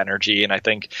lot of energy, and I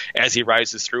think as he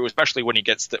rises through, especially when he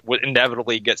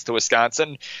inevitably gets to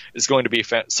Wisconsin, is going to be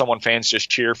someone fans just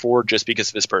cheer for just because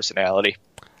of his personality.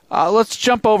 Let's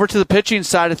jump over to the pitching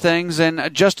side of things,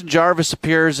 and Justin Jarvis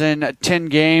appears in 10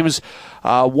 games,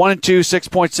 1-2,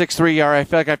 6.63 ERA. I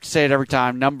feel like I have to say it every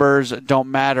time. Numbers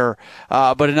don't matter,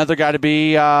 but another guy to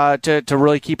be to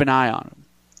really keep an eye on.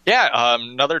 Yeah,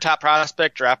 another top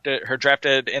prospect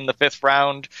drafted in the 5th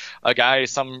round. A guy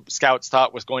some scouts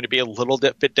thought was going to be a little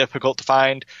bit difficult to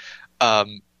find.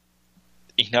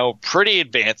 Pretty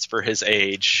advanced for his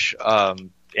age,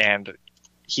 and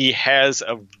he has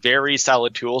a very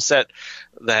solid tool set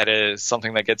that is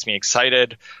something that gets me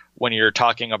excited. When you're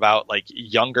talking about like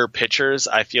younger pitchers,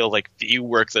 I feel like few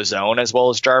work the zone as well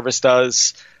as Jarvis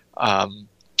does.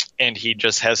 and he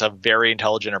just has a very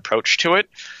intelligent approach to it.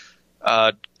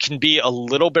 Can be a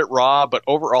little bit raw, but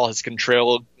overall his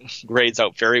control grades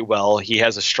out very well. He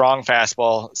has a strong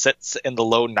fastball, sits in the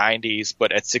low 90s,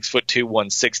 but at 6'2",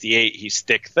 168, he's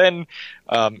stick thin,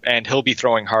 and he'll be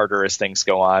throwing harder as things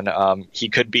go on. He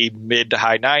could be mid to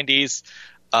high 90s,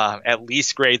 at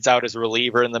least grades out as a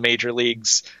reliever in the major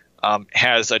leagues.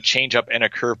 Has a changeup and a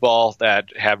curveball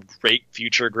that have great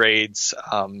future grades.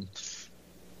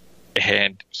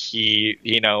 And he,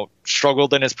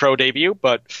 struggled in his pro debut,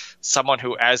 but someone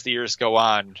who, as the years go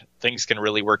on, things can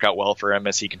really work out well for him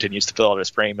as he continues to fill out his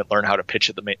frame and learn how to pitch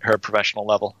at the professional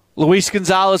level. Luis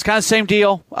Gonzalez, kind of same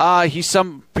deal. He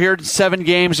appeared in 7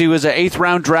 games. He was an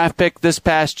 8th-round draft pick this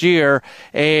past year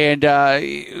and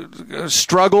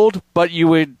struggled, but you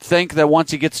would think that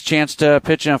once he gets a chance to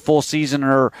pitch in a full season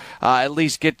or at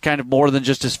least get kind of more than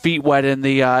just his feet wet in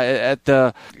the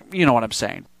you know what I'm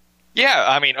saying. Yeah,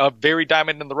 I mean, a very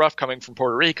diamond in the rough coming from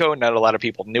Puerto Rico. Not a lot of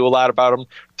people knew a lot about him.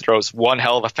 Throws one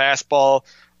hell of a fastball,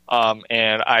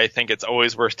 and I think it's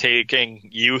always worth taking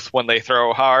youth when they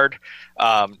throw hard.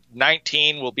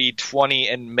 19 will be 20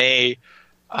 in May.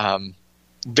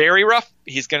 Very rough.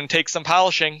 He's going to take some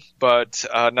polishing, but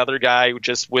another guy who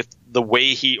just with the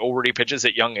way he already pitches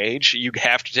at young age, you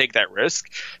have to take that risk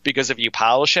because if you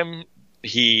polish him,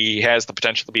 he has the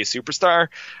potential to be a superstar.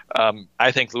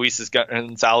 I think Luis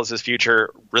Gonzalez's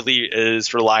future really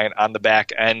is reliant on the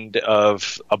back end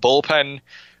of a bullpen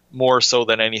more so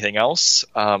than anything else.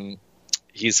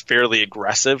 He's fairly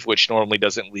aggressive, which normally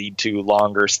doesn't lead to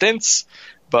longer stints,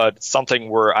 but something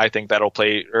where I think that'll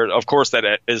play, or of course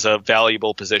that is a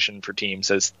valuable position for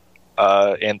teams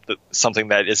something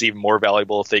that is even more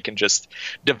valuable if they can just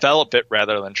develop it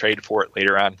rather than trade for it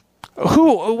later on.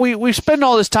 We spend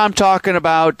all this time talking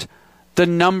about the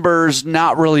numbers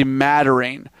not really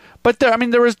mattering. But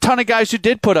there was a ton of guys who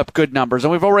did put up good numbers,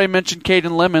 and we've already mentioned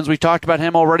Caden Lemons. We talked about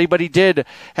him already, but he did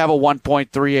have a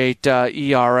 1.38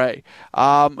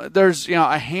 ERA. There's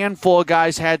a handful of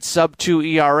guys had sub-2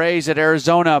 ERAs at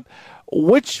Arizona.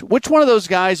 Which one of those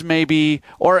guys maybe,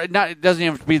 or not? It doesn't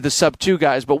even have to be the sub-2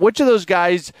 guys, but which of those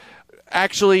guys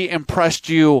actually impressed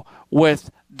you with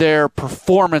their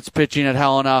performance pitching at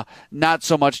Helena, not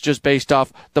so much just based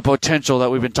off the potential that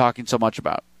we've been talking so much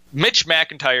about? Mitch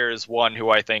McIntyre is one who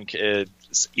I think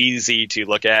is easy to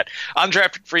look at.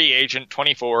 Undrafted free agent,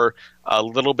 24, a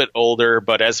little bit older,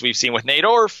 but as we've seen with Nate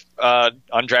Orff,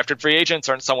 undrafted free agents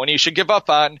aren't someone you should give up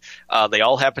on. They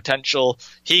all have potential.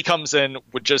 He comes in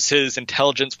with just his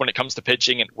intelligence when it comes to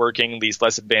pitching and working these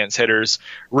less advanced hitters,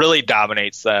 really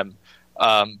dominates them.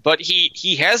 But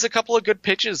he has a couple of good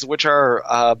pitches, which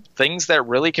are things that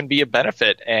really can be a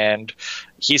benefit. And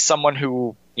he's someone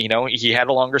who, he had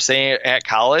a longer stay at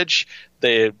college.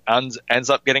 That ends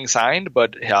up getting signed,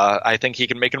 but I think he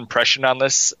can make an impression on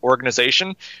this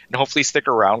organization and hopefully stick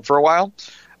around for a while.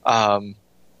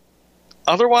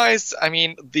 Otherwise,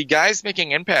 the guys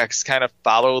making impacts kind of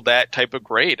follow that type of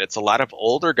grade. It's a lot of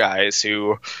older guys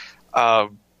who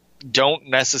don't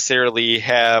necessarily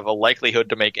have a likelihood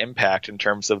to make impact in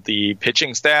terms of the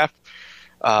pitching staff.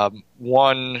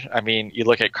 You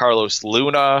look at Carlos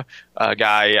Luna, a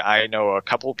guy I know a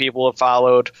couple of people have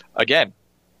followed. Again,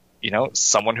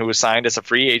 someone who was signed as a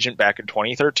free agent back in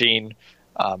 2013,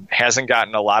 hasn't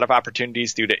gotten a lot of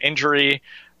opportunities due to injury,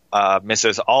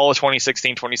 misses all of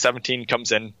 2016, 2017,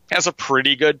 comes in, has a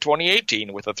pretty good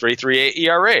 2018 with a 3.38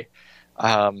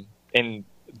 ERA in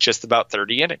just about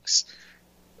 30 innings.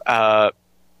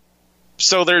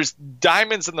 So there's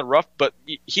diamonds in the rough, but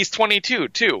he's 22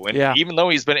 too. And even though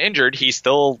he's been injured, he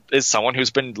still is someone who's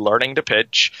been learning to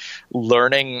pitch,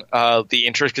 learning the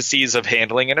intricacies of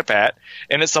handling an at-bat.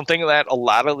 And it's something that a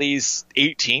lot of these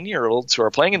 18-year-olds who are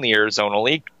playing in the Arizona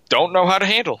League don't know how to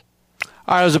handle.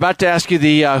 I was about to ask you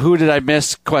the who did I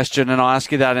miss question, and I'll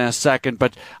ask you that in a second,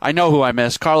 but I know who I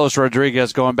missed. Carlos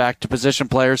Rodriguez, going back to position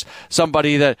players,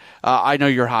 somebody that I know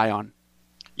you're high on.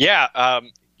 Yeah,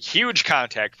 huge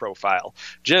contact profile.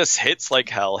 Just hits like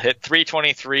hell. Hit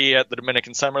 323 at the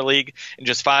Dominican Summer League. In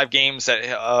just 5 games at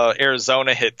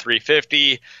Arizona, hit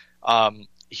 350.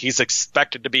 He's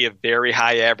expected to be a very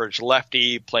high average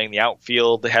lefty, playing the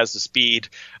outfield, has the speed.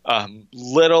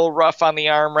 Little rough on the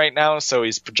arm right now, so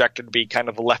he's projected to be kind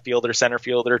of a left fielder, center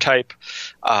fielder type.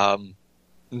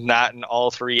 Not in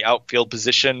all 3 outfield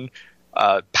position.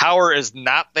 Power is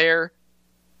not there.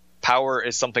 Power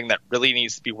is something that really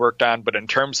needs to be worked on, but in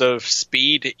terms of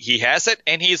speed, he has it,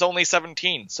 and he's only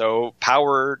 17, so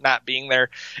power not being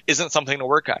there isn't something to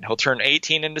work on. He'll turn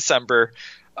 18 in December.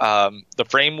 The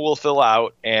frame will fill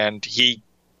out, and he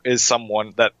is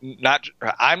someone that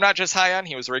I'm not just high on.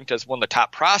 He was ranked as one of the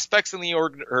top prospects in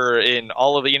in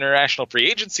all of the international free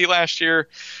agency last year,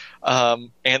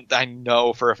 and I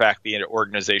know for a fact the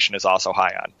organization is also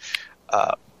high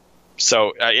on.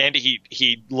 And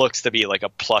he looks to be like a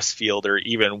plus fielder,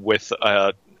 even with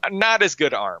a not as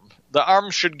good arm. The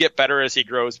arm should get better as he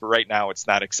grows, but right now it's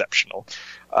not exceptional.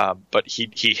 But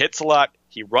he hits a lot.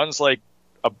 He runs like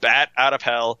a bat out of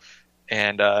hell,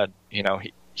 and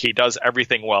he does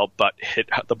everything well, but hit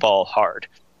the ball hard.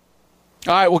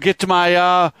 All right, we'll get to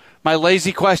my my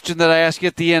lazy question that I ask you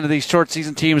at the end of these short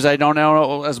season teams. I don't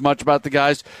know as much about the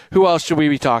guys. Who else should we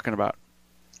be talking about?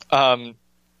 I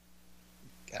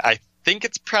think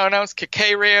it's pronounced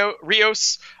Keke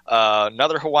Rios,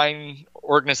 another Hawaiian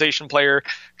organization player,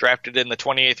 drafted in the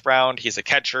 28th round. He's a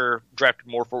catcher, drafted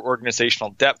more for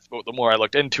organizational depth, but the more I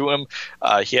looked into him,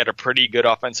 he had a pretty good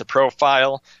offensive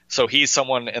profile. So he's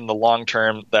someone in the long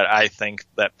term that I think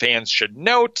that fans should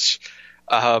note.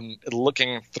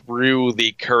 Looking through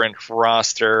the current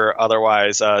roster,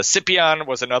 otherwise, Scipion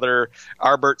was another.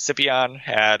 Albert Scipion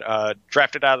had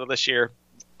drafted out of this year.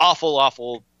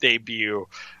 Awful debut.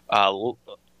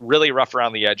 Really rough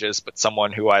around the edges, but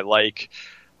someone who I like.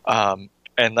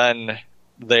 And then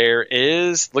there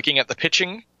is, looking at the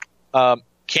pitching,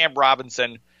 Cam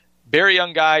Robinson, very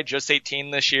young guy, just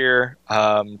 18 this year,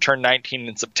 turned 19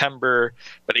 in September,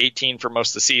 but 18 for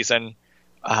most of the season.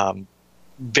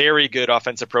 Very good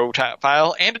offensive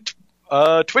profile and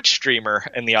a Twitch streamer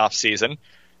in the offseason.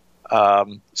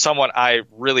 Someone I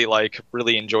really like,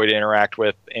 really enjoy to interact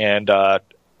with, and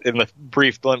in the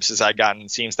brief glimpses I've gotten,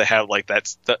 seems to have like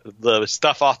the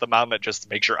stuff off the mound that just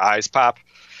makes your eyes pop.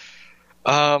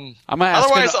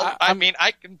 Otherwise,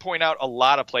 I can point out a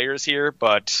lot of players here,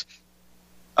 but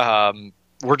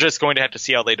we're just going to have to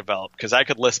see how they develop, because I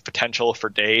could list potential for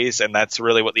days, and that's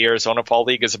really what the Arizona Fall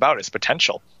League is about, is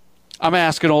potential. I'm going to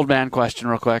ask an old man question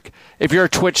real quick. If you're a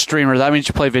Twitch streamer, that means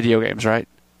you play video games, right?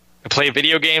 I play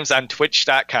video games on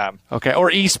Twitch.com. Okay, or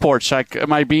esports.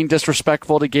 Am I being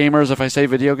disrespectful to gamers if I say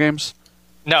video games?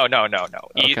 No.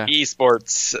 Okay.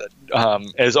 Esports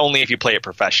is only if you play it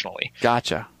professionally.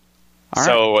 Gotcha. All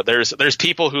so right. there's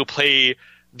people who play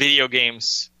video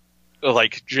games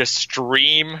like just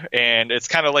stream, and it's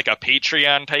kind of like a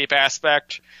Patreon type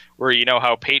aspect, where you know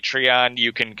how Patreon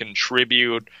you can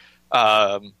contribute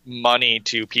money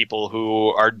to people who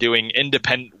are doing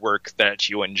independent work that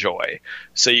you enjoy.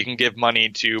 So you can give money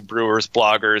to Brewers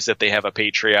bloggers if they have a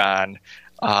Patreon,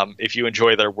 if you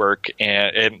enjoy their work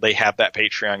and they have that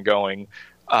Patreon going.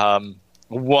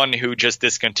 One who just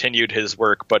discontinued his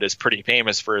work but is pretty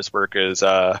famous for his work is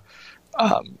Kyle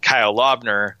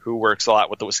Lobner, who works a lot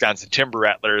with the Wisconsin Timber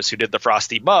Rattlers, who did the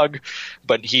Frosty Mug,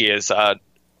 but he is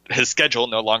his schedule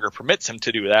no longer permits him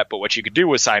to do that. But what you could do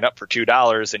was sign up for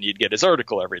 $2 and you'd get his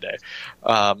article every day.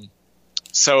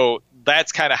 So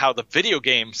that's kind of how the video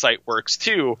game site works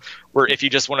too, where if you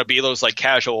just want to be those like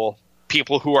casual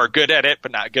people who are good at it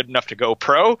but not good enough to go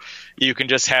pro, you can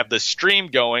just have this stream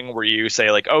going where you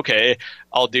say like, okay,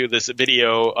 I'll do this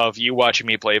video of you watching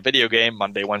me play a video game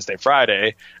Monday, Wednesday,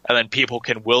 Friday, and then people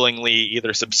can willingly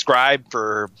either subscribe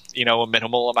for a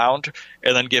minimal amount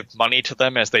and then give money to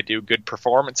them as they do good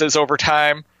performances over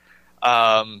time.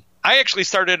 I actually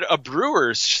started a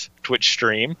Brewers Twitch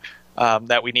stream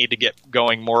that we need to get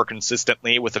going more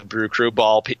consistently with the Brew Crew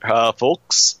Ball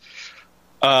folks.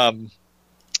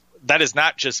 That is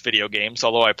not just video games,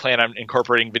 although I plan on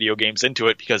incorporating video games into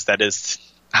it because that is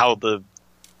how the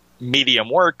medium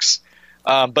works.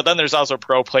 But then there's also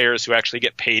pro players who actually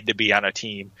get paid to be on a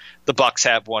team. The Bucks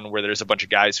have one where there's a bunch of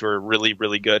guys who are really,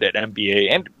 really good at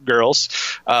NBA, and girls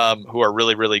who are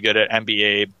really, really good at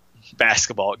NBA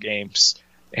basketball games.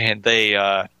 And they,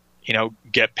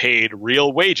 get paid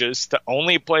real wages to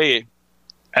only play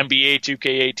NBA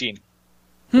 2K18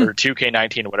 or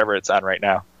 2K19, whatever it's on right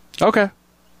now. Okay.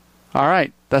 All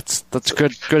right, that's a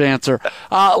good answer.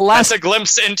 That's a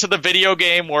glimpse into the video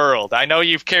game world. I know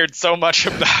you've cared so much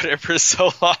about it for so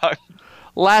long.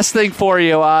 Last thing for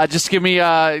you, just give me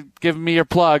your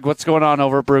plug. What's going on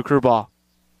over at Brew Crew Ball?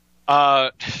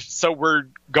 So we're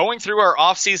going through our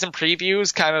off-season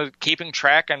previews, kind of keeping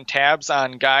track and tabs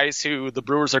on guys who the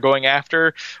Brewers are going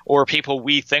after or people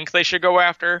we think they should go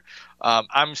after.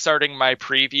 I'm starting my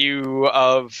preview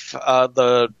of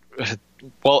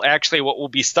Well, actually, what will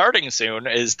be starting soon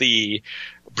is the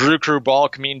Brew Crew Ball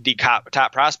Community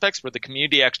Top Prospects, where the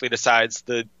community actually decides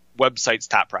the website's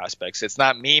top prospects. It's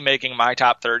not me making my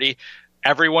top 30.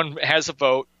 Everyone has a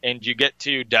vote, and you get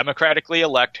to democratically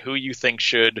elect who you think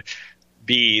should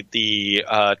be the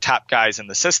top guys in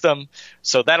the system.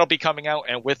 So that'll be coming out,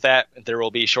 and with that, there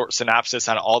will be short synopsis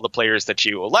on all the players that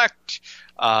you elect.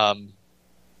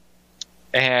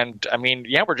 And I mean,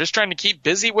 yeah, we're just trying to keep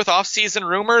busy with off-season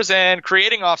rumors and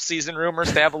creating off-season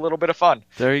rumors to have a little bit of fun.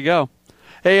 There you go.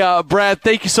 Hey, Brad,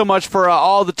 thank you so much for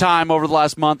all the time over the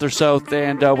last month or so,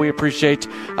 and we appreciate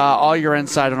all your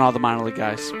insight on all the minor league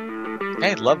guys.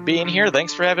 Hey, love being here.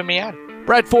 Thanks for having me on.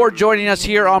 Brad Ford joining us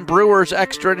here on Brewers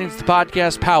Extra Innings, the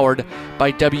podcast powered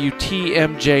by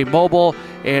WTMJ Mobile.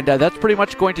 And that's pretty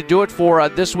much going to do it for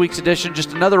this week's edition.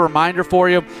 Just another reminder for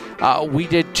you. We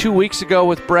did 2 weeks ago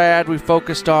with Brad. We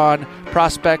focused on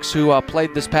prospects who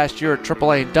played this past year at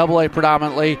AAA and AA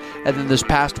predominantly. And then this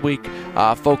past week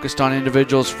focused on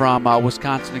individuals from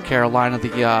Wisconsin and Carolina,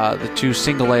 the two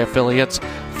single-A affiliates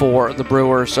for the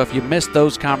Brewers. So if you missed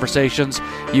those conversations,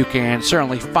 you can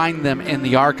certainly find them in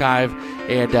the archive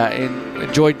and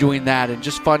enjoy doing that, and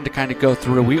just fun to kind of go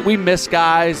through. We miss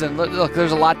guys, and look,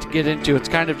 there's a lot to get into. It's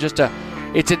kind of just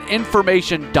it's an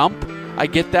information dump. I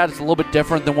get that. It's a little bit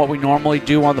different than what we normally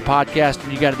do on the podcast,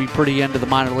 and you got to be pretty into the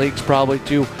minor leagues probably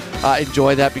to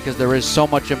enjoy that, because there is so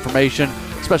much information,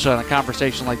 especially on a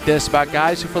conversation like this, about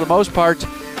guys who, for the most part,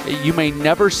 you may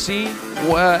never see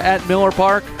at Miller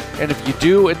Park, and if you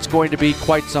do, it's going to be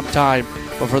quite some time.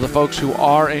 But for the folks who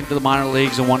are into the minor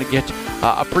leagues and want to get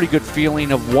a pretty good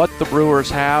feeling of what the Brewers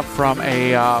have from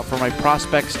a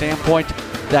prospect standpoint,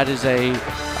 that's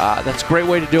a great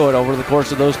way to do it. Over the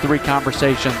course of those three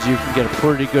conversations, you can get a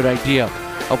pretty good idea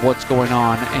of what's going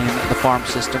on in the farm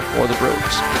system for the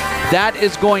Brewers. That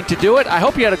is going to do it. I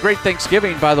hope you had a great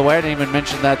Thanksgiving, by the way. I didn't even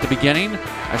mention that at the beginning.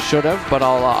 I should have, but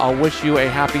I'll wish you a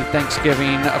happy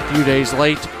Thanksgiving a few days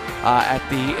late at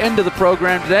the end of the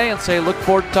program today, and say look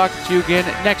forward to talking to you again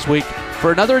next week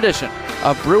for another edition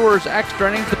of Brewers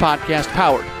Extra Innings, the podcast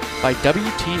powered by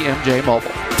WTMJ Mobile.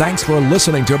 Thanks for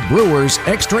listening to Brewers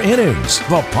Extra Innings,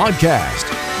 the podcast.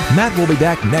 Matt will be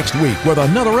back next week with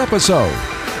another episode.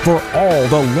 For all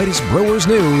the latest Brewers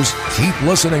news, keep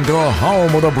listening to the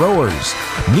home of the Brewers,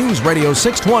 News Radio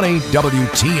 620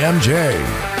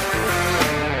 WTMJ.